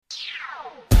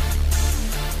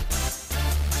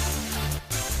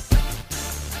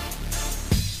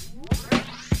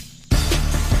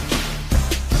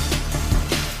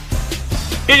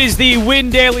It is the Win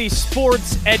Daily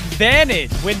Sports Advantage.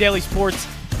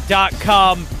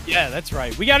 WinDailySports.com. Yeah, that's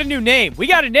right. We got a new name.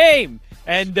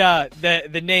 And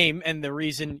the name and the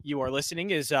reason you are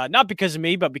listening is not because of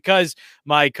me, but because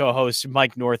my co-host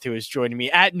Mike North, who is joining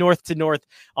me at North to North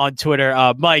on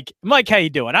Twitter. Mike, how you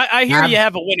doing? I hear you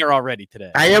have a winner already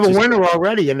today. I have a winner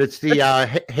already, and it's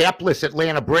the hapless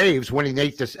Atlanta Braves winning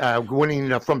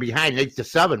from behind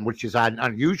 8-7, which is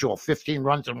unusual. 15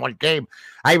 runs in one game.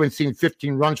 I haven't seen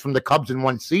 15 runs from the Cubs in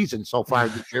one season so far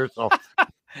this year. So.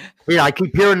 I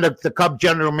keep hearing the Cub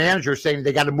general manager saying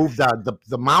they got to move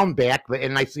the mound back,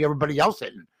 and I see everybody else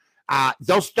hitting.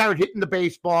 They'll start hitting the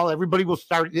baseball. Everybody will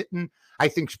start hitting. I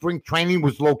think spring training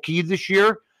was low-key this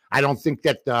year. I don't think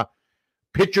that the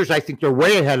pitchers, I think they're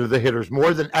way ahead of the hitters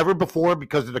more than ever before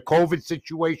because of the COVID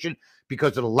situation,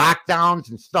 because of the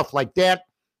lockdowns and stuff like that.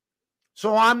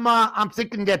 So I'm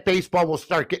thinking that baseball will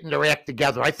start getting their act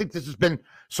together. I think this has been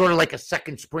sort of like a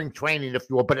second spring training, if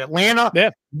you will. But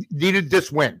Atlanta needed this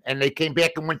win, and they came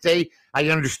back and went, I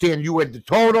understand you had the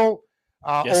total.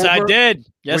 Yes, I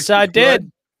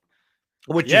did.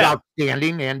 Which is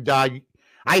outstanding. And I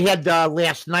had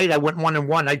last night, I went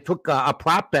 1-1. I took a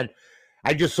prop bet.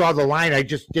 I just saw the line. I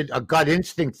just did a gut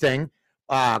instinct thing.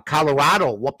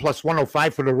 Colorado, plus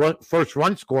 105 for the first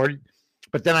run scored.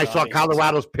 But then I saw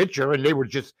Colorado's pitcher, and they were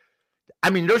just –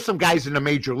 there's some guys in the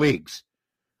major leagues.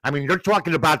 They're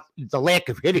talking about the lack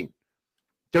of hitting.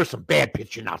 There's some bad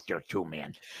pitching out there too,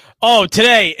 man. Oh,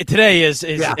 today is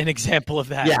an example of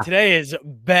that. Yeah. Today is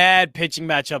bad pitching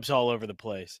matchups all over the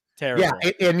place. Terrible.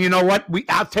 Yeah, and you know what?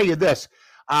 I'll tell you this.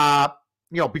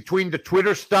 Between the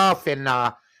Twitter stuff and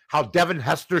how Devin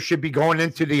Hester should be going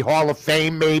into the Hall of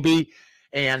Fame maybe,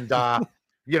 and the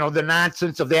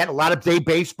nonsense of that. A lot of day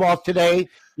baseball today.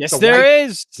 Yes, there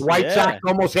is. The White Sox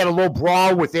almost had a little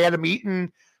brawl with Adam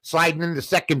Eaton sliding into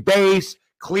second base.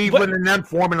 Cleveland and them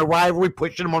forming a rivalry,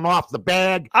 pushing them off the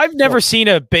bag. I've never seen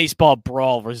a baseball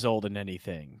brawl result in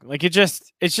anything. Like it's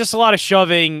just a lot of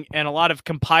shoving and a lot of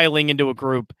compiling into a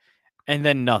group and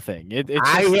then nothing.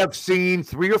 I have seen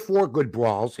 3 or 4 good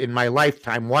brawls in my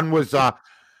lifetime. One was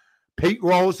Pete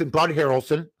Rose and Bud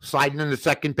Harrelson sliding into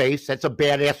second base. That's a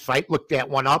badass fight. Look that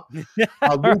one up. Lou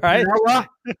Piniella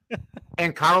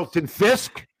and Carlton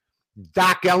Fisk.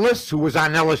 Doc Ellis, who was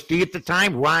on LSD at the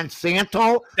time. Ron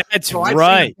Santo. That's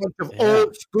right. A bunch of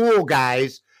old school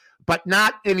guys, but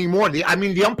not anymore. The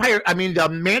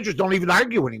managers don't even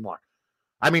argue anymore.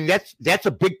 That's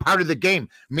a big part of the game.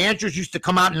 Managers used to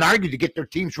come out and argue to get their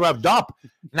teams revved up.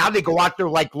 Now they go out there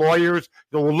like lawyers.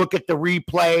 They'll look at the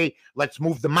replay. Let's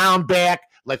move the mound back.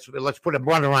 Let's put a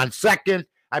runner on second.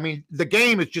 The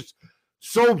game is just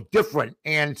so different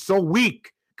and so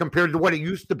weak compared to what it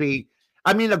used to be.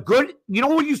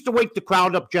 What used to wake the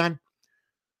crowd up, John?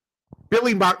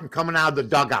 Billy Martin coming out of the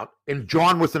dugout and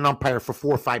John with an umpire for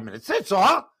 4 or 5 minutes. That's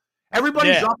all.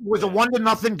 Everybody's up. It was a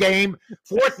 1-0 game.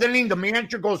 4th inning, the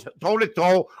manager goes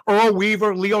toe-to-toe. Earl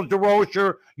Weaver, Leo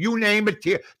DeRocher, you name it,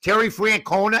 Terry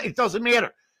Francona. It doesn't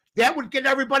matter. That would get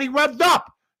everybody revved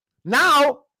up.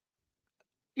 Now,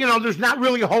 there's not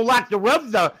really a whole lot to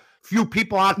rev the few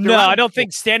people out there. No, I don't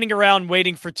think standing around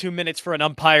waiting for 2 minutes for an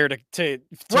umpire to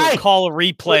call a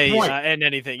replay and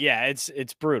anything. Yeah,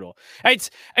 it's brutal.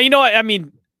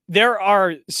 There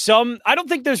are some. I don't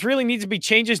think there's really needs to be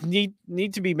changes need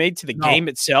to be made to the game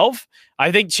itself.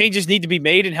 I think changes need to be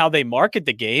made in how they market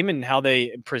the game and how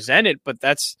they present it. But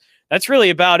that's really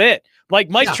about it.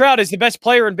 Like Mike Trout is the best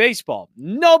player in baseball.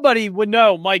 Nobody would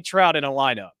know Mike Trout in a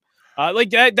lineup.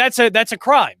 That's a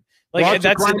crime. That's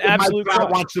an absolute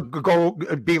crime. Wants to go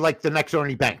be like the next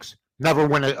Ernie Banks. Never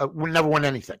win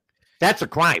anything. That's a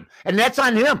crime, and that's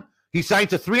on him. He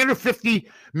signs a $350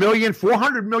 million,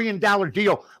 $400 million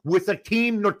deal with a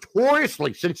team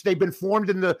notoriously since they've been formed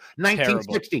in the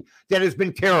 1960s that has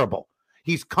been terrible.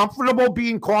 He's comfortable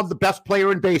being called the best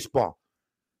player in baseball.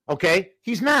 Okay?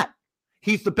 He's not.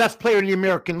 He's the best player in the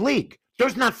American League.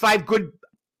 There's not 5 good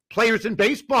players in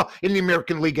baseball in the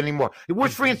American League anymore.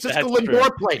 Where's Francisco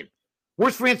Lindor playing?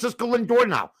 Where's Francisco Lindor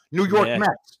now? New York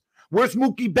Mets. Where's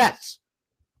Mookie Betts?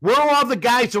 Where are all the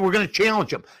guys that were going to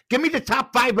challenge him? Give me the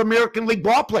top 5 American League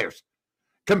ball players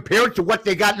compared to what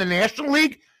they got in the National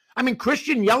League.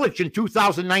 Christian Yelich in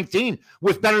 2019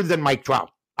 was better than Mike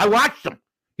Trout. I watched him.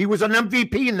 He was an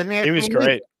MVP in the National League. He was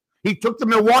great. He took the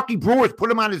Milwaukee Brewers, put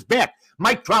him on his back.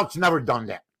 Mike Trout's never done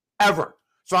that, ever.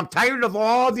 So I'm tired of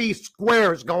all these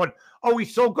squares going, oh,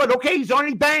 he's so good. Okay, he's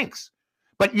Ernie Banks.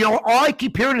 But, all I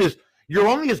keep hearing is you're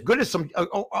only as good as some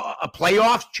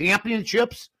playoffs,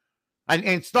 championships,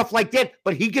 and stuff like that.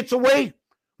 But he gets away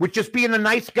with just being a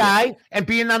nice guy and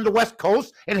being on the West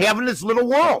Coast and having this little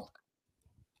world.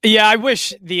 Yeah, I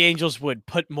wish the Angels would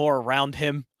put more around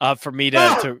him for me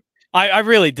to. I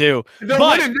really do.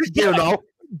 But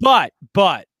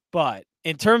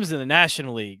in terms of the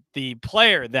National League, the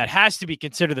player that has to be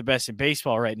considered the best in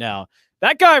baseball right now,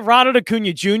 that guy Ronald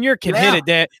Acuna Jr. can hit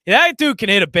it. That dude can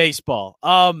hit a baseball.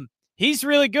 He's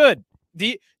really good.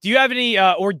 Do you have any,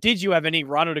 or did you have any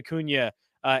Ronald Acuna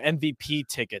MVP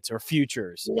tickets or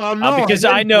futures? Well, no, because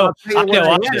I know I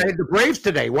had the Braves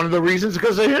today. One of the reasons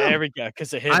because of him. There we go,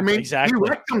 because of him. I mean, exactly. He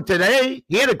wrecked them today.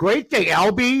 He had a great day.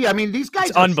 LB. I mean, these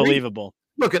guys are unbelievable.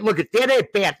 Look at that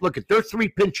at bat. Look at their 3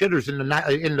 pinch hitters in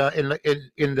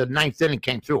the ninth inning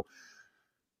came through.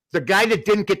 The guy that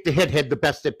didn't get the hit had the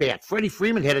best at bat. Freddie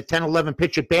Freeman had a 10-11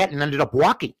 pitch at bat and ended up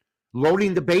walking,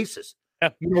 loading the bases. Yeah.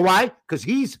 You know why? Because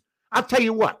I'll tell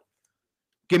you what.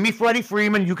 Give me Freddie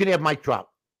Freeman. You can have Mike Trout.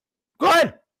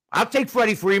 Good. I'll take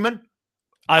Freddie Freeman.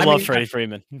 I love Freddie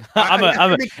Freeman.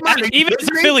 Even as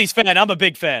a Phillies fan, I'm a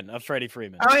big fan of Freddie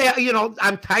Freeman. Oh yeah,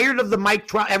 I'm tired of the Mike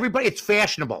Trout. Everybody, it's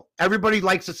fashionable. Everybody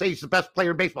likes to say he's the best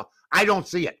player in baseball. I don't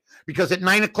see it because at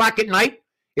 9:00 at night,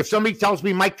 if somebody tells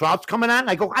me Mike Trout's coming on,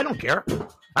 I go, I don't care.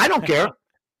 I don't care.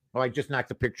 Oh, I just knocked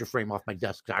the picture frame off my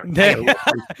desk. Sorry.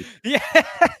 Yeah,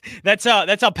 that's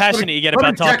how passionate you get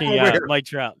about talking Mike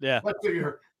Trout. Yeah. Let's see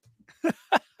here.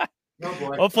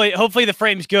 Oh, hopefully the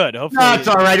frame's good. Hopefully, no, it's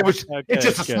all right. It's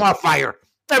just a small fire.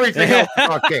 Everything else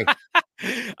okay.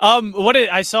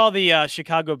 I saw the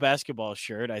Chicago basketball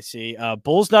shirt. I see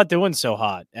Bulls not doing so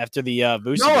hot after the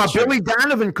Vucevic. No, Billy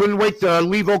Donovan couldn't wait to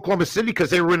leave Oklahoma City because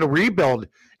they were in a rebuild,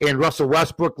 and Russell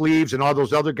Westbrook leaves, and all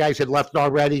those other guys had left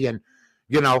already, and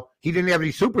he didn't have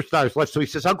any superstars left, so he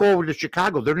says, "I'll go over to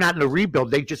Chicago." They're not in a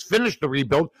rebuild; they just finished the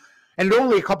rebuild, and they're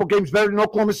only a couple games better than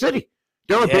Oklahoma City.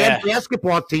 They're a bad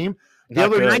basketball team. The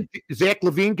other night, Zach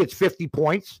LaVine gets 50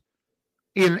 points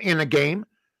in a game,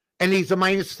 and he's a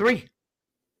 -3.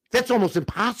 That's almost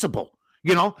impossible.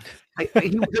 He was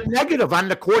a negative on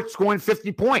the court scoring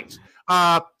 50 points.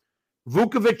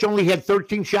 Vucevic only had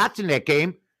 13 shots in that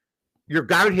game. Your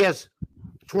guard has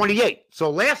 28. So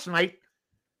last night,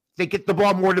 they get the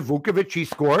ball more to Vucevic. He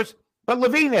scores, but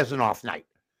LaVine has an off night.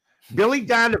 Billy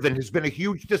Donovan has been a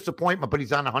huge disappointment, but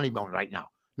he's on a honeymoon right now.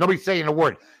 Nobody's saying a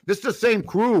word. This is the same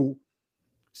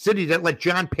city that let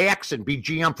John Paxson be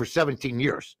GM for 17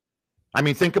 years. I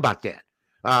mean, think about that.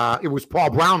 It was Paul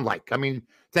Brown-like. I mean,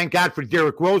 thank God for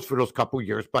Derrick Rose for those couple of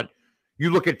years. But you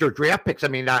look at their draft picks. I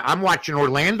mean, I'm watching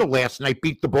Orlando last night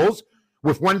beat the Bulls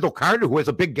with Wendell Carter, who has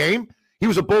a big game. He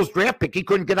was a Bulls draft pick. He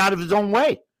couldn't get out of his own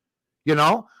way,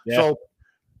 Yeah. So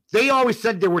they always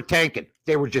said they were tanking.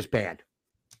 They were just bad.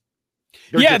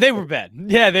 They were bad.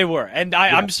 Yeah, they were. And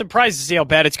I'm surprised to see how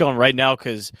bad it's going right now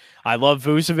because I love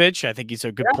Vucevic. I think he's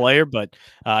a good player, but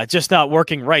just not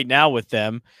working right now with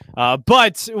them.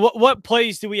 But what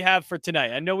plays do we have for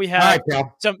tonight? I know we have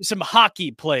some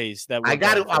hockey plays. I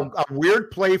got a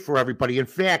weird play for everybody. In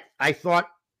fact, I thought,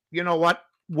 you know what?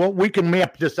 Well, we can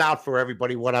map this out for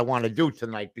everybody what I want to do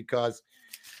tonight because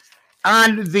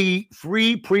on the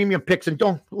free premium picks, and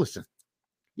don't listen,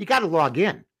 you got to log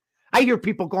in. I hear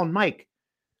people going, Mike,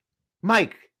 why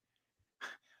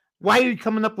are you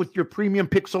coming up with your premium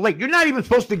pick so late? You're not even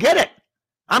supposed to get it.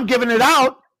 I'm giving it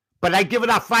out, but I give it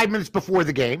out 5 minutes before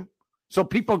the game. So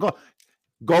people go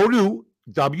to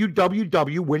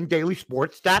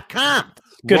www.windailysports.com.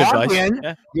 Good Log advice.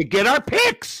 In, you get our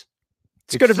picks.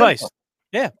 It's good simple advice.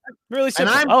 Yeah, really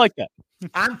simple. I like that.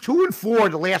 I'm 2-4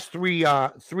 the last 3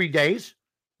 days,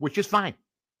 which is fine.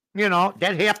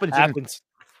 That happens.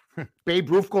 Babe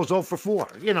Ruth goes 0 for 4.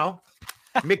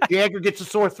 Mick Jagger gets a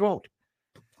sore throat.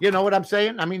 You know what I'm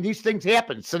saying? I mean, these things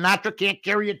happen. Sinatra can't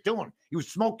carry it to him. He was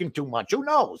smoking too much. Who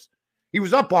knows? He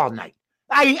was up all night.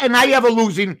 I have a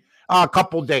losing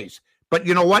couple days. But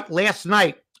you know what? Last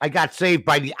night, I got saved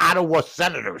by the Ottawa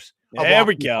Senators. There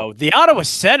we go. The Ottawa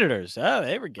Senators. Oh,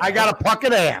 there we go. I got a puck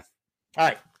and a half. All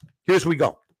right. Here's we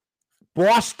go.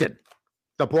 Boston.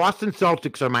 The Boston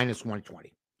Celtics are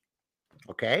 -120.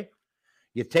 Okay?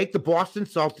 You take the Boston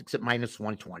Celtics at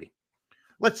 -120.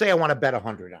 Let's say I want to bet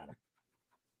 100 on them.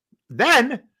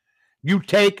 Then you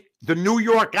take the New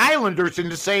York Islanders in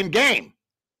the same game.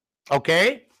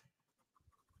 Okay?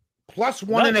 Plus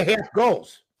 1.5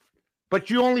 goals. But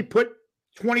you only put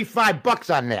 $25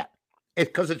 on that.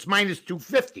 Because it's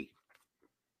 -250.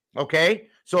 Okay?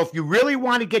 So if you really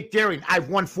want to get daring, I've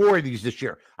won 4 of these this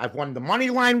year. I've won the money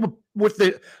line with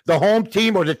the home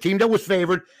team or the team that was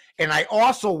favored. And I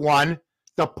also won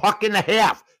the puck and a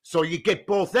half. So you get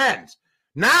both ends.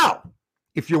 Now,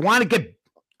 if you want to get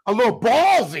a little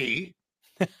ballsy,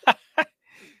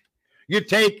 you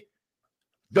take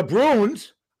the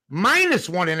Bruins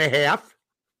 -1.5,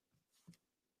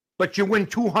 but you win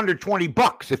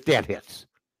 $220 if that hits.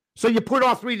 So you put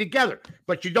all three together,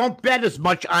 but you don't bet as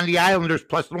much on the Islanders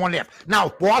plus the 1.5. Now,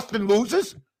 if Boston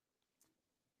loses,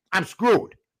 I'm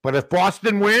screwed. But if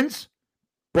Boston wins,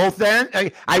 both ends,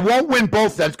 I won't win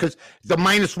both ends because the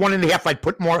minus 1.5, I'd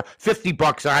put more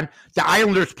 $50 on the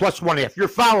Islanders plus 1.5. You're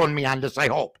following me on this, I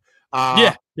hope.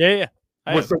 Yeah.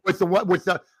 With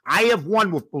the I have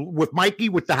won with Mikey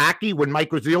with the hockey when Mike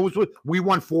Razzio was with. We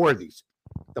won 4 of these.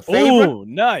 The favorite,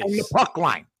 nice, and the puck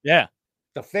line. Yeah,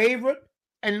 the favorite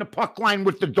and the puck line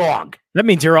with the dog. That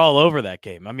means you're all over that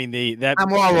game. I mean,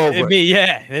 I'm all over it.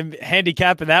 Yeah,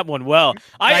 handicapping that one well.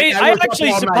 I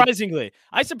actually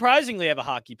surprisingly have a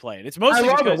hockey play, and it's mostly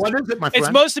because, what is it, my friend?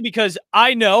 It's mostly because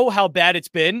I know how bad it's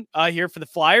been here for the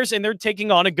Flyers, and they're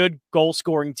taking on a good goal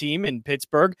scoring team in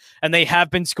Pittsburgh, and they have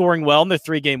been scoring well in their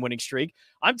 3-game winning streak.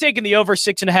 I'm taking the over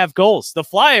 6.5 goals. The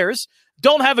Flyers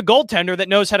don't have a goaltender that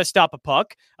knows how to stop a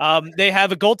puck. They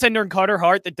have a goaltender in Carter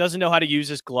Hart that doesn't know how to use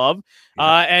his glove.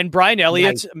 And Brian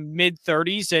Elliott's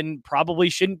mid-30s and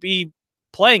probably shouldn't be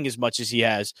playing as much as he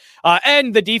has.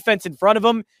 And the defense in front of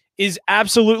him is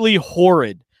absolutely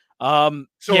horrid. So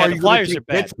the Flyers are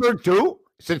bad. Pittsburgh too?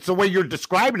 Since the way you're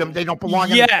describing them, they don't belong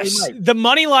in the same night. The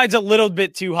money line's a little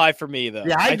bit too high for me, though.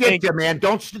 Yeah, I get you, man.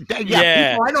 People,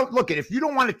 I don't look at if you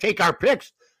don't want to take our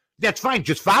picks, that's fine.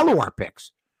 Just follow our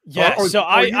picks. Yeah,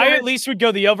 I at least would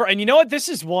go the over. And you know what? This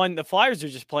is one. The Flyers are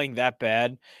just playing that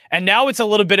bad. And now it's a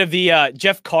little bit of the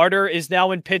Jeff Carter is now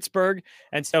in Pittsburgh.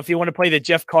 And so if you want to play the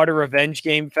Jeff Carter revenge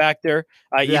game factor,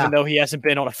 even though he hasn't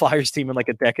been on a Flyers team in like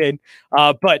a decade.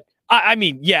 But I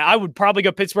mean, yeah, I would probably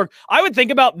go Pittsburgh. I would think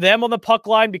about them on the puck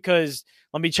line because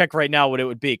let me check right now what it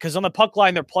would be. Because on the puck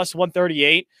line, they're plus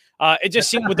 138. It just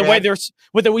seems with the way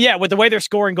they're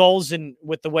scoring goals and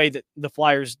with the way that the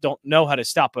Flyers don't know how to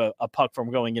stop a puck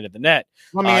from going into the net.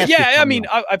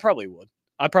 I probably would.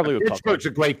 Pittsburgh's a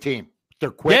great team. They're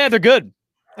quick. Yeah, they're good.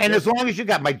 And as long as you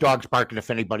got my dogs barking, if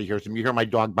anybody hears them, you hear my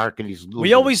dog barking.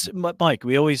 Mike,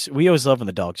 we always love when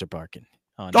the dogs are barking.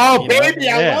 I love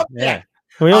that.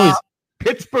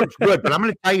 Pittsburgh's good, but I'm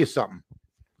going to tell you something.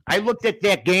 I looked at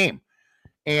that game,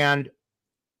 and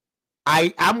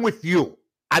I'm with you.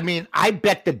 I mean, I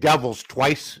bet the Devils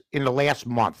twice in the last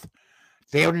month.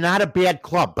 They're not a bad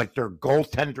club, but their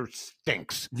goaltender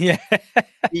stinks. Yeah.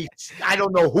 I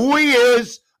don't know who he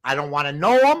is. I don't want to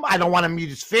know him. I don't want to meet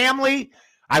his family.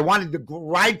 I wanted to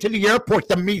ride to the airport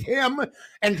to meet him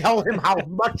and tell him how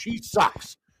much he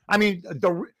sucks. I mean,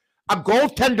 a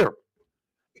goaltender,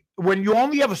 when you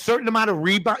only have a certain amount of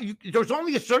rebound, there's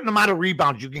only a certain amount of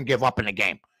rebounds you can give up in a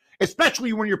game,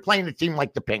 especially when you're playing a team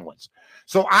like the Penguins.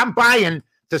 So I'm buying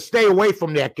to stay away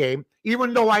from that game,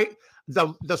 even though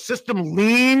the system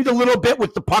leaned a little bit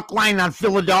with the puck line on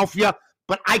Philadelphia,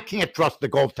 but I can't trust the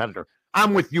goaltender.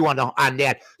 I'm with you on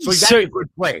that. So that's a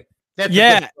good play.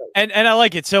 And I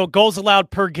like it. So goals allowed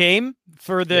per game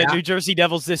for the New Jersey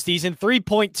Devils this season,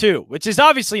 3.2, which is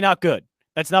obviously not good.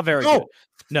 That's not very good.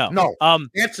 No.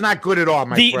 That's not good at all,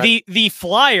 my friend. The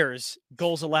Flyers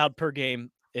goals allowed per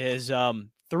game is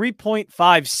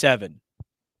 3.57.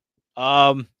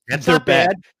 That's not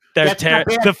bad.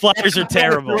 The Flyers are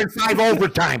terrible. They're in 5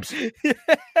 overtimes.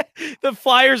 The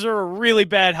Flyers are a really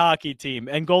bad hockey team,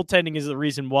 and goaltending is the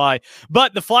reason why.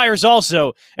 But the Flyers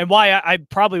also, and why I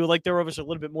probably would like their overs a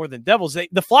little bit more than Devils.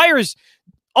 The Flyers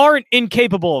aren't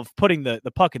incapable of putting the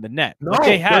puck in the net. No, like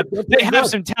they have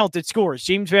some talented scorers.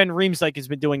 James Van Riemsdyk has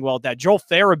been doing well at that. Joel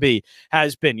Farabee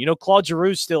has been. Claude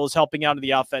Giroux still is helping out in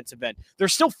the offensive end. They're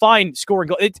still fine scoring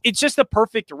goals. It's just the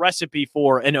perfect recipe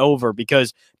for an over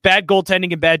because bad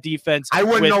goaltending and bad defense. I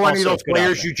wouldn't know any of those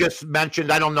players you just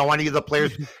mentioned. I don't know any of the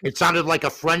players. It sounded like a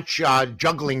French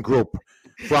juggling group.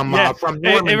 From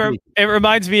Normandy. It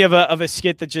reminds me of a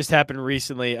skit that just happened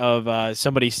recently of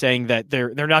somebody saying that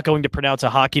they're not going to pronounce a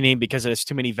hockey name because it has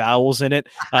too many vowels in it.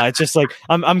 It's just like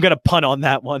I'm going to punt on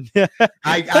that one.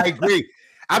 I agree.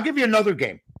 I'll give you another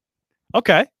game.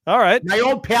 Okay, all right. My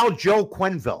old pal Joe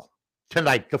Quenneville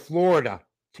tonight, the Florida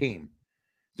team.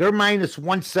 They're minus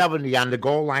 170 on the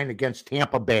goal line against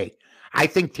Tampa Bay. I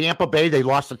think Tampa Bay, they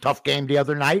lost a tough game the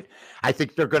other night. I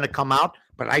think they're going to come out.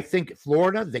 But I think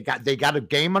Florida, they got a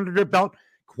game under their belt.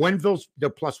 Quenneville's,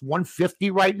 they're plus 150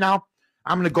 right now.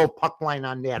 I'm going to go puck line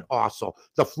on that also.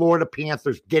 The Florida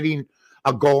Panthers getting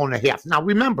a goal and a half. Now,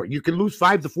 remember, you can lose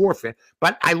 5 to forfeit,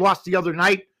 but I lost the other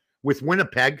night with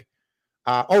Winnipeg.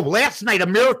 Last night, a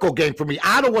miracle game for me.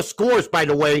 Ottawa scores, by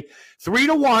the way,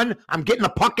 3-1. I'm getting a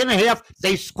puck and a half.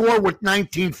 They score with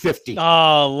 1950.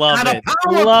 Oh, love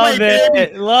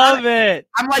it. Love it.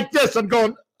 I'm like this. I'm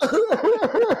going...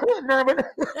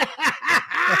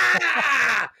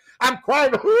 I'm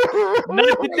crying.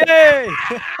 Not today.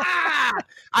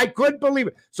 I I couldn't believe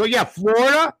it. So, yeah,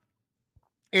 Florida.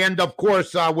 And, of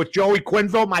course, with Joey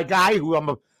Quenneville, my guy, who I'm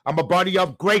a buddy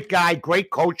of, great guy, great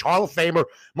coach, Hall of Famer,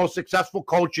 most successful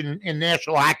coach in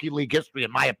National Hockey League history,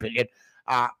 in my opinion.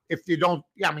 If you don't,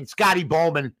 Scotty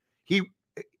Bowman,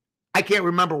 I can't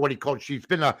remember what he coached. He's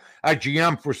been a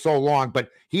GM for so long, but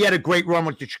he had a great run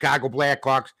with the Chicago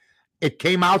Blackhawks. It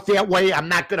came out that way. I'm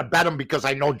not going to bet him because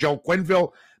I know Joe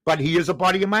Quenneville, but he is a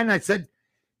buddy of mine. I said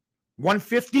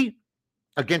 150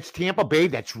 against Tampa Bay.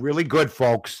 That's really good,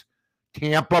 folks.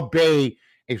 Tampa Bay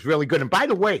is really good. And by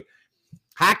the way,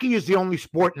 hockey is the only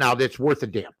sport now that's worth a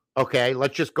damn. Okay,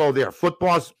 let's just go there.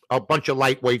 Football's a bunch of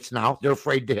lightweights now. They're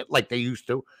afraid to hit like they used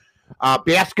to.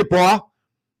 Basketball,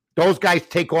 those guys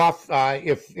take off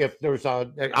if there's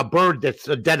a bird that's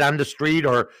dead on the street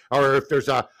or if there's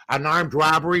an armed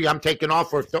robbery, I'm taking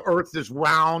off. Or if the earth is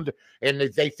round and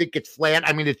they think it's flat.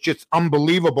 I mean, it's just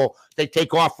unbelievable. They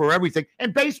take off for everything.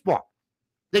 And baseball,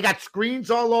 they got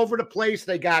screens all over the place.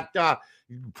 They got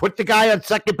put the guy on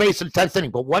second base in the 10th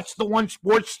inning. But what's the one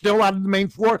sport still on the main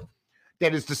floor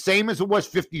that is the same as it was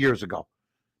 50 years ago?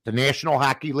 The National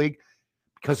Hockey League,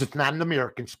 because it's not an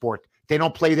American sport. They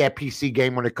don't play that PC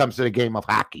game when it comes to the game of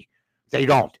hockey. They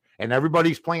don't. And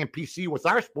everybody's playing PC with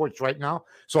our sports right now.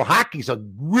 So hockey's a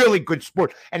really good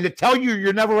sport. And to tell you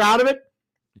you're never out of it,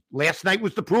 last night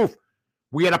was the proof.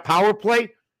 We had a power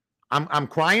play. I'm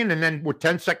crying, and then with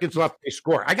 10 seconds left, they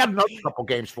score. I got another couple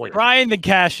games for you. Crying the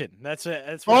cash in. That's it.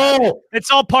 That's what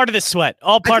it's all part of the sweat.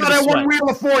 All part of the sweat. I thought I won Wheel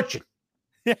of Fortune.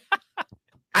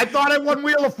 I thought I won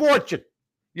Wheel of Fortune.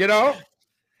 You know?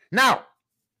 Now,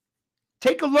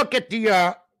 take a look at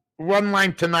the run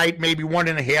line tonight, maybe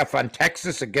 1.5 on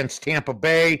Texas against Tampa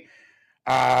Bay.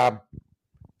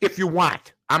 If you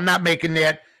want. I'm not making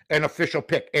that an official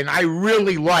pick. And I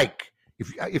really like,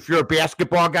 if you're a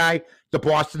basketball guy, the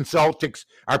Boston Celtics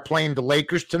are playing the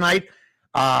Lakers tonight.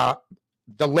 The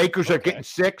Lakers are getting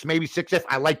 6, maybe 6.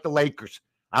 I like the Lakers.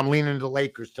 I'm leaning to the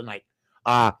Lakers tonight.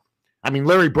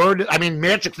 Larry Bird.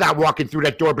 Magic's not walking through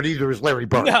that door, but either is Larry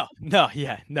Bird. No.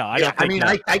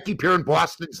 I keep hearing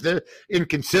Boston's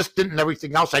inconsistent and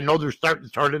everything else. I know they're starting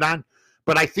to turn it on,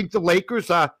 but I think the Lakers,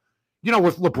 with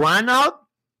LeBron out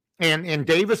and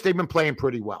Davis, they've been playing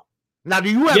pretty well. Now, do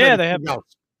you have anything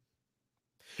else?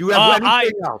 Do you have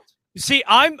anything else? See,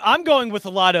 I'm going with a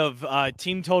lot of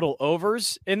team total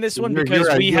overs in this one because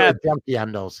we have junkie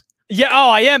on those. Yeah,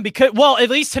 I am because at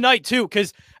least tonight too,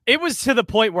 because it was to the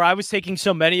point where I was taking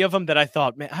so many of them that I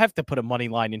thought, man, I have to put a money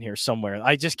line in here somewhere.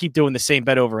 I just keep doing the same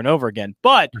bet over and over again.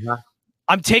 But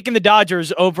I'm taking the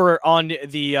Dodgers over on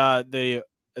the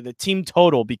team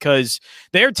total because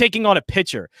they're taking on a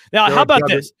pitcher. Now, how about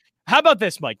this? How about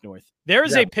this, Mike North? There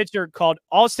is a pitcher called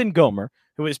Austin Gomer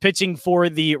who is pitching for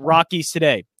the Rockies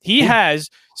today. He has,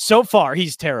 so far,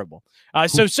 he's terrible.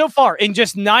 So far, in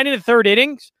just 9 1/3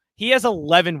 innings, he has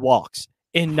 11 walks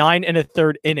in 9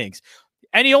 1/3 innings.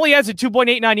 And he only has a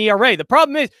 2.89 ERA. The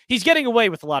problem is he's getting away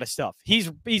with a lot of stuff.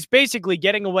 He's basically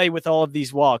getting away with all of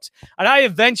these walks. And I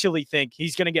eventually think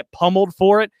he's going to get pummeled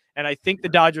for it. And I think the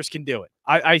Dodgers can do it.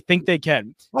 I think they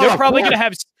can. They're probably going to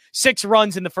have 6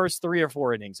 runs in the first 3 or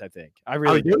 4 innings, I think. I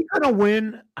really do.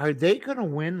 Are they going to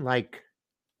win like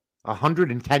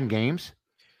 110 games?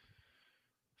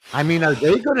 Are they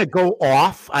going to go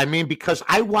off? Because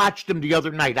I watched them the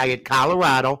other night. I had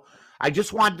Colorado. I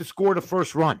just wanted to score the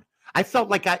first run. I felt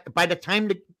like by the time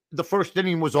the first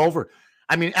inning was over,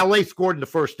 LA scored in the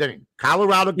first inning.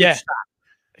 Colorado gets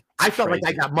stopped. I felt like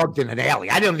I got mugged in an alley.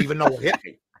 I didn't even know what hit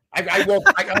me. I woke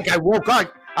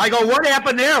up. I go, what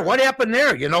happened there? What happened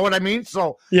there? You know what I mean?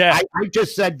 So I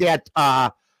just said that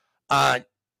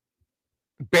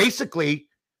basically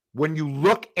when you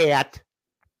look at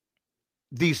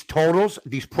these totals,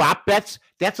 these prop bets,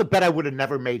 that's a bet I would have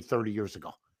never made 30 years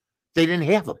ago. They didn't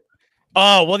have them.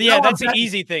 Oh, well, yeah, that's an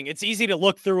easy thing. It's easy to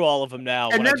look through all of them now.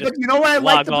 And then, but you know what I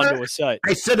like onto a site.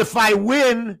 I said if I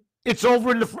win, it's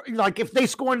over if they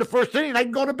score in the first inning, I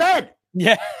can go to bed.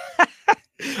 Yeah.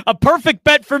 A perfect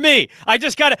bet for me. I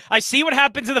see what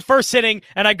happens in the first inning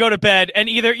and I go to bed. And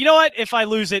either, you know what, if I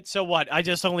lose it, so what? I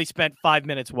just only spent 5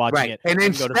 minutes watching it. And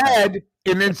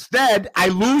instead, I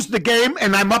lose the game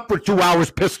and I'm up for 2 hours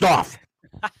pissed off.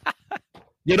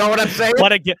 You know what I'm saying?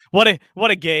 What a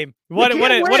game! What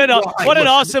an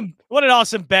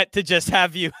awesome bet to just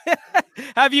have you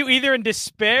either in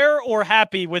despair or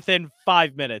happy within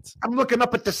 5 minutes. I'm looking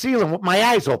up at the ceiling with my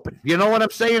eyes open. You know what I'm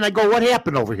saying? I go, what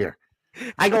happened over here?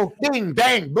 I go, ding,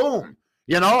 bang, boom.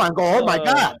 I go, oh my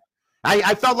God.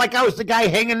 I felt like I was the guy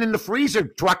hanging in the freezer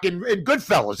truck in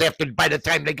Goodfellas by the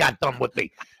time they got done with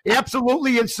me.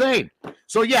 Absolutely insane.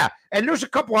 So, yeah, and there's a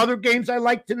couple other games I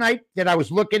like tonight that I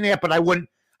was looking at, but I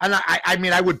And I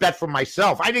mean, I would bet for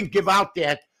myself. I didn't give out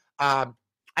that. I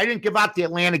didn't give out the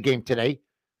Atlanta game today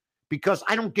because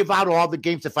I don't give out all the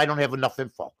games if I don't have enough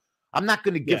info. I'm not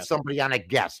going to give somebody on a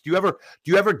guess. Do you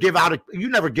ever give out you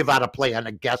never give out a play on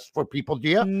a guess for people, do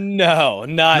you? No,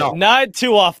 not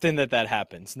too often that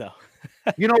happens. No.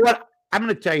 You know what? I'm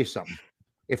going to tell you something.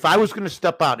 If I was going to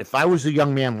step out, if I was a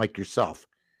young man like yourself,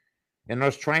 and I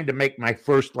was trying to make my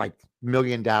first $1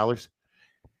 million,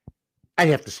 I'd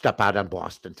have to step out on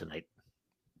Boston tonight.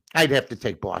 I'd have to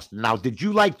take Boston. Now, do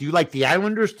you like the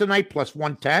Islanders tonight plus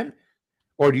 110?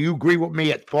 Or do you agree with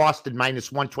me at Boston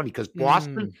minus 120? Because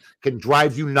Boston can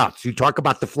drive you nuts. You talk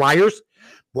about the Flyers.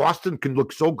 Boston can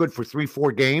look so good for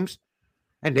 3-4 games.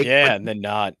 And and then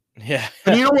not. Yeah.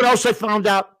 And you know what else I found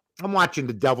out? I'm watching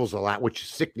the Devils a lot, which is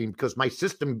sickening because my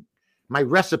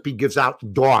recipe gives out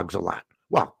dogs a lot.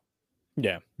 Well,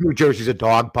 yeah. New Jersey's a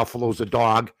dog. Buffalo's a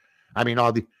dog. I mean,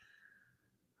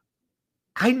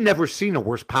 I never seen a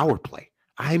worse power play.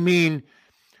 I mean,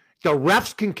 the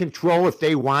refs can control if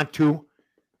they want to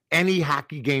any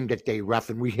hockey game that they ref.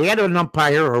 And we had an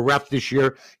umpire or a ref this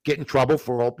year get in trouble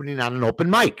for opening on an open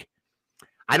mic.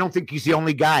 I don't think he's the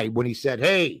only guy when he said,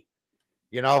 hey,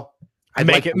 make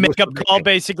up call,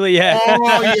 basically. Yeah.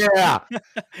 Oh, yeah.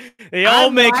 They all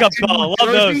make up call.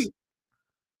 Love those.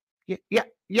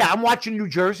 Yeah. I'm watching New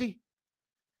Jersey.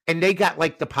 And they got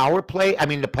the power play. I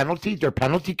mean, their penalty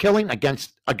killing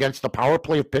against the power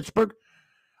play of Pittsburgh.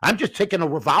 I'm just taking a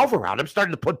revolver out. I'm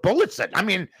starting to put bullets in. I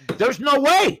mean, there's no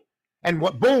way. And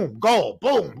boom, goal,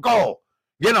 boom, goal.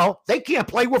 They can't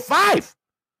play with 5.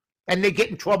 And they get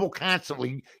in trouble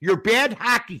constantly. Your bad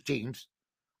hockey teams,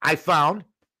 I found,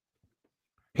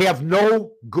 have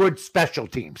no good special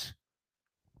teams.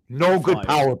 No good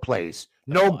power plays.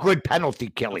 No good penalty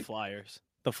killing. The Flyers.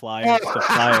 They're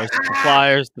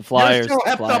still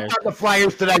up on the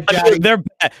Flyers tonight, Johnny. They're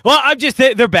bad. Well,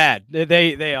 they're bad.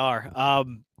 They are.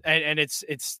 And it's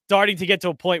starting to get to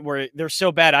a point where they're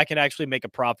so bad I can actually make a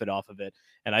profit off of it.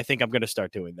 And I think I'm going to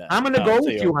start doing that. I'm going to go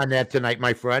with you on that tonight,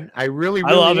 my friend. I really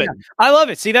love am. it. I love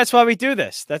it. See, that's why we do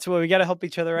this. That's why we got to help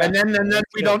each other out. And then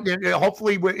we don't.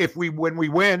 Hopefully, when we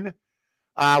win,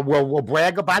 we'll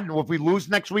brag about it. If we lose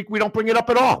next week, we don't bring it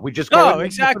up at all. We just go. Oh,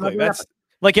 exactly. That's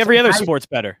like every other sports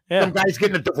better. Yeah. Some guy's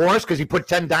getting a divorce because he put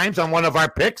 10 dimes on one of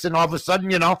our picks, and all of a sudden,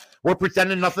 we're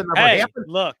pretending nothing ever happened.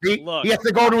 Look. He has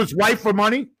to go to his wife for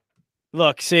money.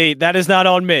 Look, see, that is not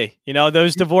on me.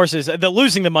 Those divorces, the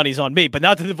losing the money's on me, but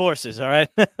not the divorces. All right.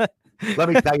 Let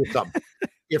me tell you something.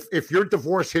 If your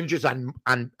divorce hinges on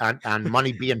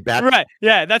money being bet, right?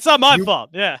 Yeah, that's not my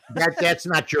fault. Yeah, that's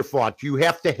not your fault. You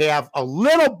have to have a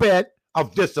little bit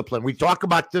of discipline. We talk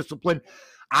about discipline.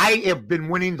 I have been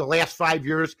winning the last 5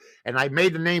 years, and I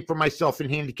made a name for myself in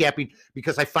handicapping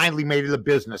because I finally made it a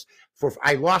business.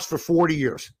 I lost for 40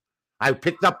 years. I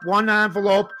picked up one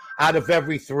envelope out of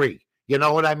every 3. You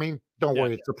know what I mean? Don't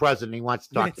worry, it's the president. He wants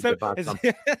to talk to me about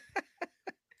something.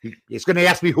 He's going to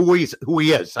ask me who he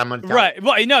is. I'm going to right. Him.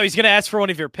 Well, he's going to ask for one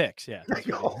of your picks. Yeah.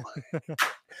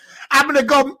 I'm going to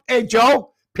go. Hey,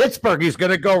 Joe, Pittsburgh. He's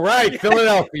going to go right.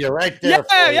 Philadelphia, right there.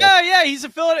 Yeah. He's a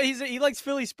Philadelphia. He likes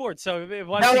Philly sports. So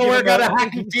Delaware got a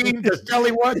hockey team. Does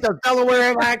Delaware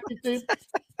have a hockey team?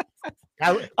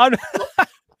 I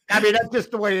mean, that's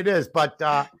just the way it is. But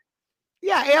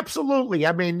yeah, absolutely.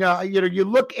 I mean, you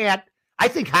look at. I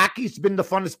think hockey's been the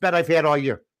funnest bet I've had all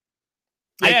year.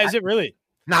 Yeah, is it really?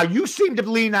 Now, you seem to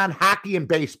lean on hockey and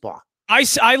baseball.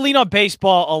 I lean on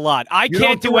baseball a lot. I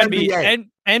can't do NBA.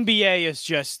 NBA is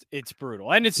just, it's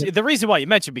brutal. And it's the reason why you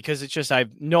mentioned, because it's just I have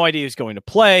no idea who's going to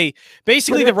play.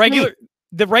 Basically, the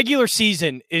regular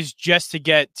season is just to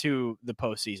get to the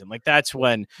postseason. Like that's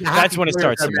when it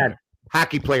starts to matter.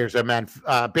 Hockey players are men.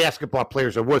 Basketball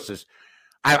players are wusses.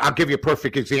 I'll give you a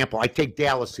perfect example. I take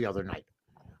Dallas the other night.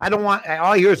 All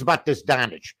I hear is about this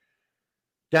Donich.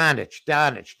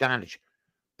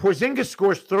 Porzingis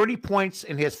scores 30 points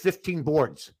and has 15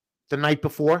 boards the night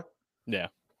before. Yeah.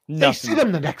 They sit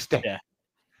him the next day. Yeah.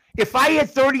 If I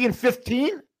had 30 and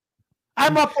 15,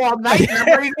 I'm up all night and I'm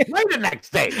ready to play the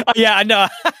next day. Yeah, I know.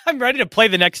 I'm ready to play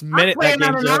the next minute. I'm playing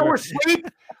on an hour's sleep,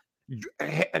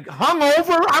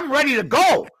 hungover. I'm ready to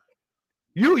go.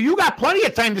 You got plenty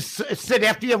of time to sit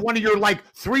after you have one of your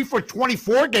 3 for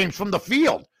 24 games from the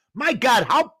field. My God,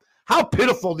 how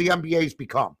pitiful the NBA's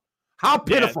become. How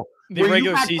pitiful. Yeah, the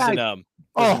regular season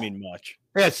doesn't mean much.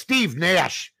 Yeah, Steve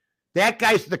Nash. That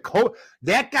guy's the coach.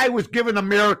 That guy was giving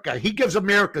America. He gives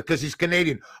America, because he's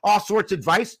Canadian, all sorts of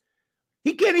advice.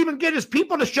 He can't even get his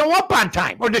people to show up on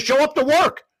time or to show up to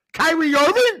work. Kyrie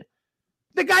Irving?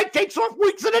 The guy takes off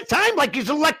weeks at a time like he's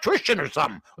an electrician or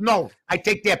something. No, I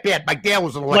take that back. My dad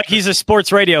was an electrician. Like he's a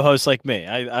sports radio host like me.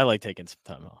 I like taking some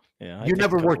time off. Yeah, you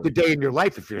never worked a day in your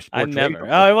life if you're a sports radio. I never.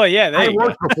 Oh, well, yeah.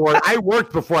 I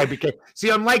worked before I became.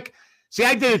 See,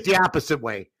 I did it the opposite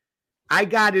way. I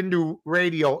got into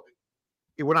radio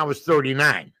when I was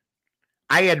 39.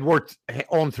 I had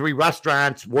owned 3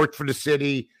 restaurants, worked for the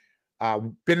city,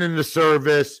 been in the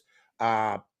service,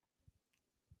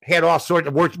 had all sorts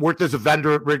of worked as a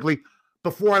vendor at Wrigley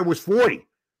before I was 40.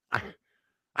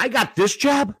 I got this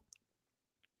job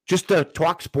just to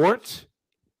talk sports.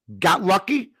 Got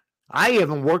lucky. I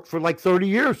haven't worked for like 30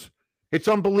 years. It's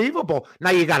unbelievable.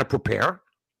 Now you got to prepare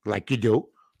like you do.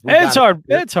 It's hard.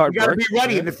 It's hard. You got to be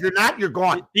ready. And if you're not, you're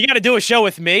gone. You got to do a show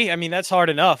with me. I mean, that's hard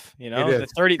enough. You know, the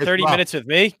 30 minutes with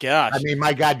me. Gosh. I mean,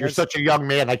 my God, you're such a young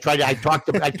man. I talked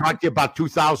to you about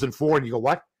 2004 and you go,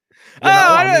 what? You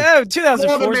know,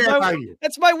 2004.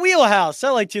 That's my wheelhouse.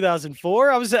 I like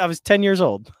 2004. I was 10 years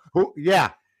old. Yeah.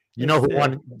 You know who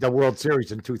won the World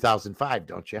Series in 2005,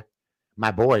 don't you? My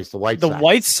boys, the White Sox. The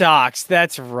White Sox.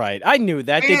 That's right. I knew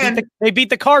that. They beat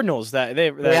the Cardinals that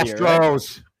year.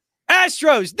 Astros. Right?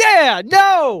 Astros. Yeah.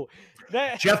 No.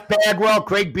 Jeff Bagwell,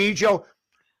 Craig Biggio.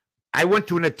 I went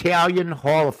to an Italian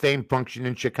Hall of Fame function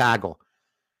in Chicago,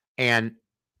 and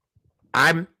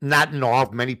I'm not in awe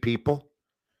of many people.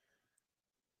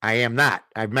 I am not.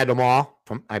 I've met them all.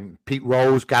 I'm Pete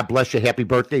Rose. God bless you. Happy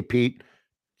birthday, Pete.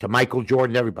 To Michael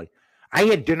Jordan, everybody. I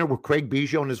had dinner with Craig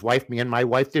Biggio and his wife. Me and my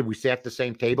wife did. We sat at the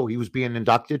same table. He was being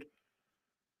inducted.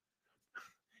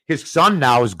 His son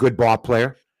now is a good ball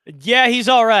player. Yeah, he's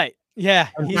all right. Yeah.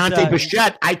 Dante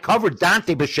Bichette. I covered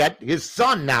Dante Bichette, his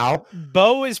son now.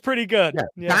 Bo is pretty good.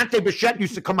 Yeah. Dante Bichette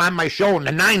used to come on my show in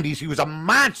the 90s. He was a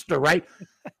monster, right?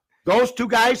 Those 2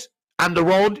 guys on the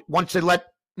road, once they let,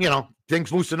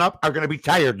 things loosen up, are going to be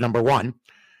tired, number 1.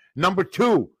 Number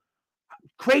 2,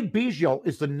 Craig Biggio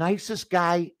is the nicest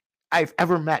guy I've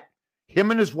ever met.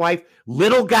 Him and his wife,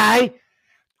 little guy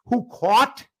who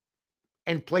caught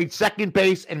and played second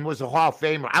base and was a Hall of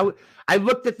Famer. I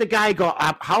looked at the guy and go,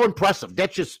 how impressive.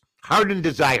 That's just heart and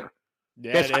desire.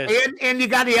 Yeah, and you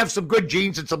got to have some good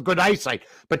genes and some good eyesight.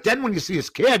 But then when you see his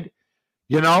kid,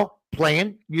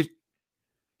 playing,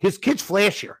 his kid's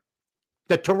flashier.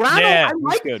 The Toronto, I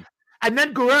like good. And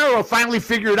then Guerrero finally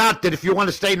figured out that if you want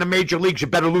to stay in the major leagues, you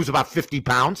better lose about 50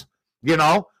 pounds,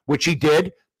 which he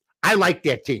did. I like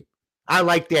that team. I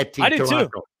I do Toronto.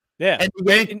 too. Yeah. And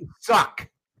the Yankees suck.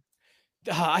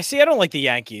 I don't like the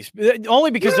Yankees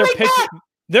only because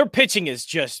their pitching is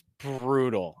just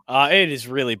brutal. It is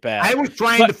really bad. I was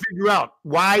trying to figure out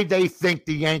why they think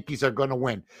the Yankees are going to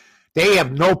win. They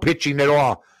have no pitching at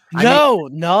all.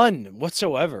 None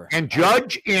whatsoever. And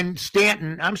Judge and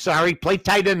Stanton, I'm sorry, play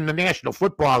tight end in the National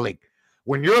Football League.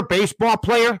 When you're a baseball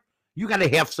player, you got to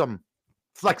have some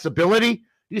flexibility.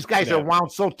 These guys are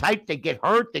wound so tight, they get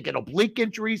hurt, they get oblique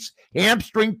injuries,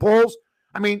 hamstring pulls.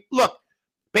 I mean, look,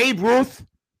 Babe Ruth,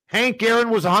 Hank Aaron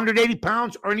was 180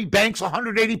 pounds, Ernie Banks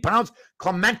 180 pounds,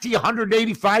 Clemente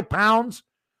 185 pounds,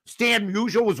 Stan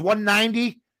Musial was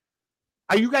 190.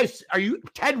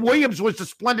 Ted Williams was the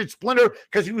splendid splinter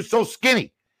because he was so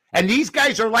skinny. And these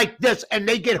guys are like this, and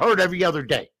they get hurt every other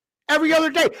day. Every other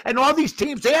day. And all these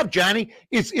teams they have, Johnny,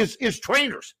 is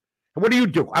trainers. And what do you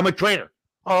do? I'm a trainer.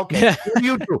 Oh, okay. What do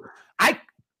you do?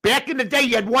 Back in the day,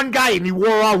 you had one guy, and he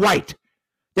wore all white.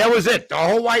 That was it. The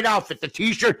whole white outfit, the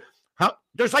T-shirt.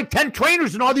 There's like 10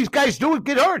 trainers, and all these guys do is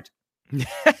get hurt.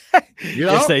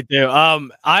 Yes, they do.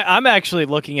 I'm actually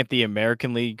looking at the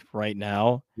American League right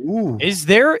now. Ooh. Is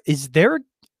there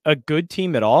a good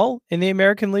team at all in the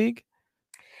American League?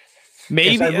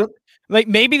 Maybe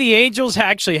maybe the Angels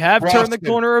actually have turned the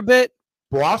corner a bit.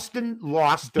 Boston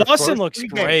lost. Boston looks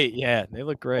great. Yeah, they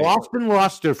look great. Boston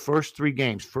lost their first 3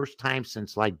 games, first time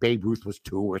since like Babe Ruth was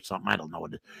 2 or something. I don't know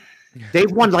what it is. They've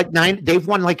won like 9. They've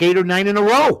won like 8 or 9 in a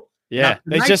row. Yeah,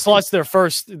 they just lost their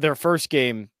first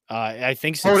game. I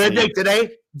think so. Oh, did they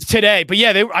today? Today, but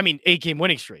yeah, 8-game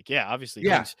winning streak. Yeah, obviously,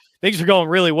 things are going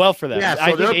really well for them. Yeah,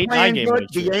 so they're playing good.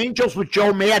 The Angels with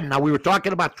Joe Madden. Now we were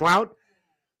talking about Trout.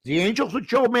 The Angels with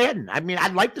Joe Madden. I mean,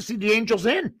 I'd like to see the Angels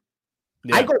in.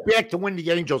 Yeah. I go back to when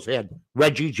the Angels had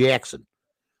Reggie Jackson,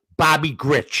 Bobby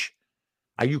Grich.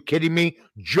 Are you kidding me?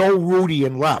 Joe Rudy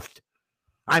in left.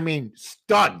 I mean,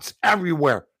 studs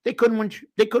everywhere. They couldn't win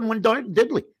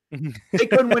diddly. They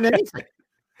couldn't win anything.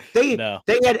 They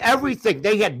had everything.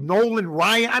 They had Nolan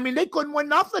Ryan. I mean, they couldn't win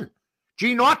nothing.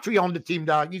 Gene Autry owned the team.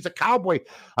 He's a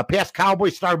past Cowboy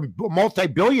star,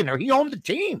 multi-billionaire. He owned the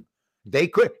team. They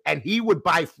could, and he would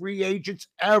buy free agents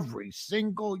every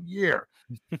single year.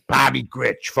 Bobby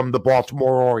Grich from the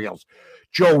Baltimore Orioles,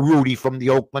 Joe Rudy from the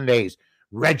Oakland A's,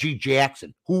 Reggie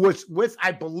Jackson, who was with,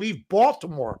 I believe,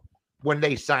 Baltimore when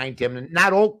they signed him, and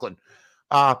not Oakland.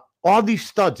 All these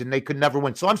studs, and they could never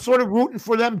win. So I'm sort of rooting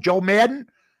for them. Joe Madden.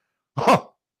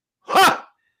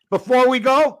 Before we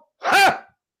go,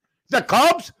 the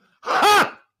Cubs.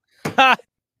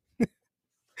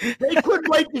 They couldn't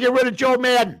wait to get rid of Joe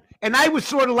Madden. And I was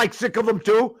sort of like sick of him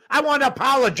too. I want to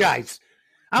apologize.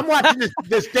 I'm watching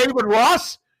this David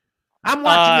Ross. I'm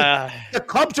watching the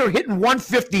Cubs are hitting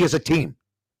 150 as a team.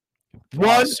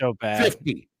 So bad.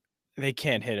 150. They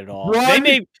can't hit it all.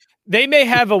 They may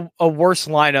have a worse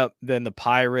lineup than the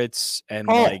Pirates and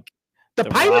like the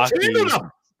Pirates handled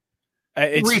them.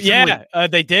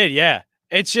 They did. Yeah.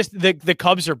 It's just the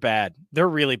Cubs are bad. They're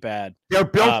really bad. They're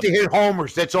built to hit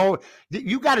homers. That's all.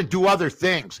 You got to do other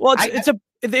things. Well,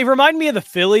 they remind me of the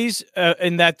Phillies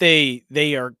in that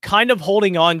they are kind of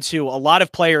holding on to a lot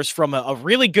of players from a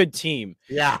really good team.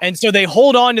 Yeah. And so they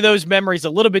hold on to those memories a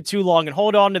little bit too long and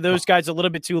hold on to those guys a little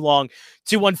bit too long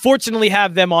to unfortunately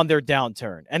have them on their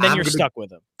downturn. And then you're stuck with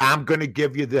them. I'm going to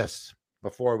give you this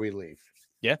before we leave.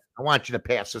 Yeah. I want you to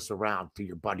pass this around to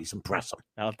your buddies. Impress them.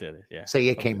 I'll do it. Yeah. Say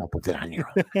you came up with it on your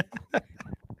own.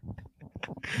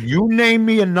 You name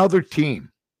me another team.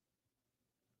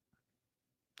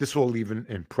 This will even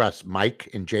impress Mike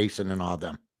and Jason and all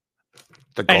them.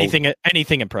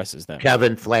 Anything impresses them.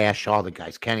 Kevin, Flash, all the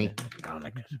guys. Kenny,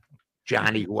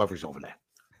 Johnny, whoever's over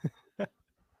there.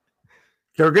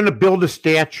 They're going to build a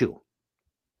statue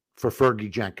for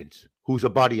Fergie Jenkins, who's a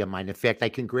buddy of mine. In fact, I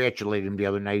congratulated him the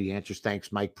other night. He answers,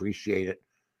 thanks, Mike. Appreciate it.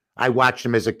 I watched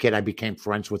him as a kid. I became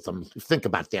friends with him. Think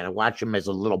about that. I watched him as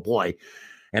a little boy,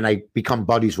 and I become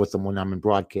buddies with him when I'm in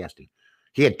broadcasting.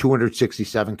 He had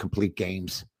 267 complete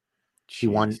games. He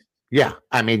won. Yeah.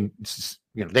 I mean,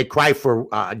 they cry for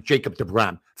Jacob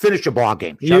DeGrom. Finish a ball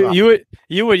game. You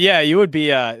would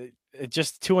be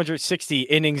just 260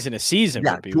 innings in a season.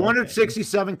 Yeah,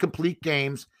 267 complete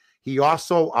games. He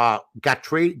also got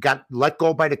let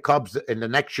go by the Cubs, and the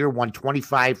next year won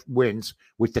 25 wins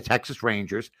with the Texas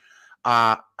Rangers.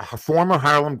 A former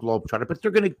Harlem Globetrotter, but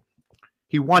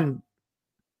he won.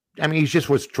 I mean, he just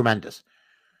was tremendous.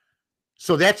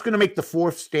 So that's going to make the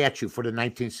fourth statue for the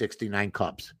 1969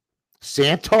 Cubs.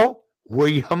 Santo,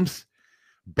 Williams,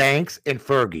 Banks, and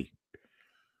Fergie.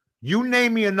 You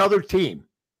name me another team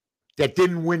that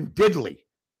didn't win diddly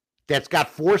that's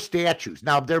got 4 statues.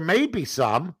 Now, there may be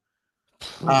some,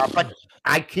 but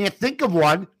I can't think of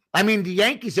one. I mean, the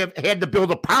Yankees have had to build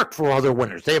a park for all their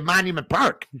winners. They have Monument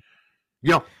Park.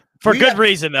 For good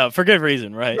reason, though. For good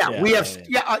reason, right?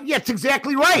 Yeah, it's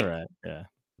exactly right. Right. Yeah.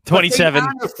 27.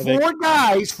 4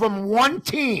 guys from one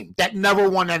team that never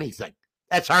won anything.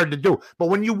 That's hard to do. But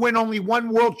when you win only one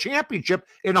world championship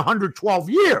in 112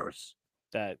 years,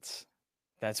 that's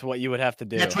what you would have to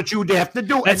do. That's what you would have to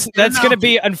do. That's going to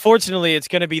be, unfortunately, it's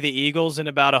going to be the Eagles in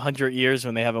about 100 years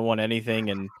when they haven't won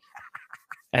anything,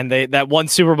 and that one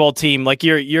Super Bowl team, like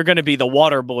you're going to be the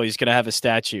Water Boys, going to have a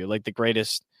statue, like the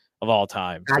greatest of all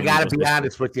time. I got to be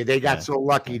honest with you. They got so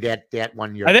lucky that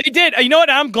 1 year. They did. You know what?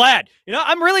 I'm glad.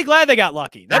 I'm really glad they got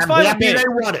lucky. That's fine. I'm happy they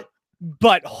won it.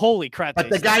 But holy crap.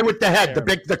 But the guy with the head,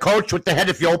 the coach with the head,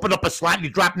 if you open up a slot and you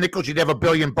drop nickels, you'd have $1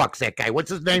 billion. That guy. What's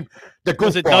his name?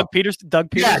 Was it Doug Peterson?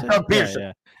 Yeah, Doug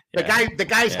Peterson. Yeah. The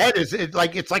guy's head is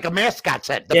like, it's like a mascot's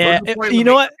head. You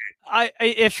know what?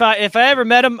 If I ever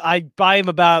met him, I'd buy him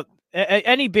about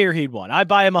any beer he'd want. I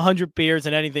buy him 100 beers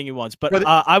and anything he wants. But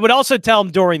I would also tell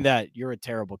him during that, you're a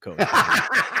terrible coach.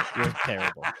 You're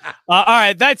terrible. All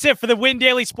right, that's it for the Win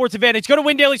Daily Sports Advantage. Go to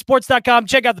windailysports.com.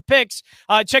 Check out the picks.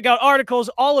 Check out articles.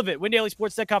 All of it.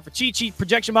 Windailysports.com for cheat sheet,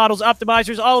 projection models,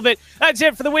 optimizers, all of it. That's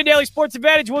it for the Win Daily Sports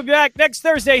Advantage. We'll be back next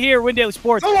Thursday here at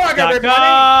windailysports.com. So long,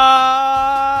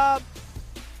 everybody.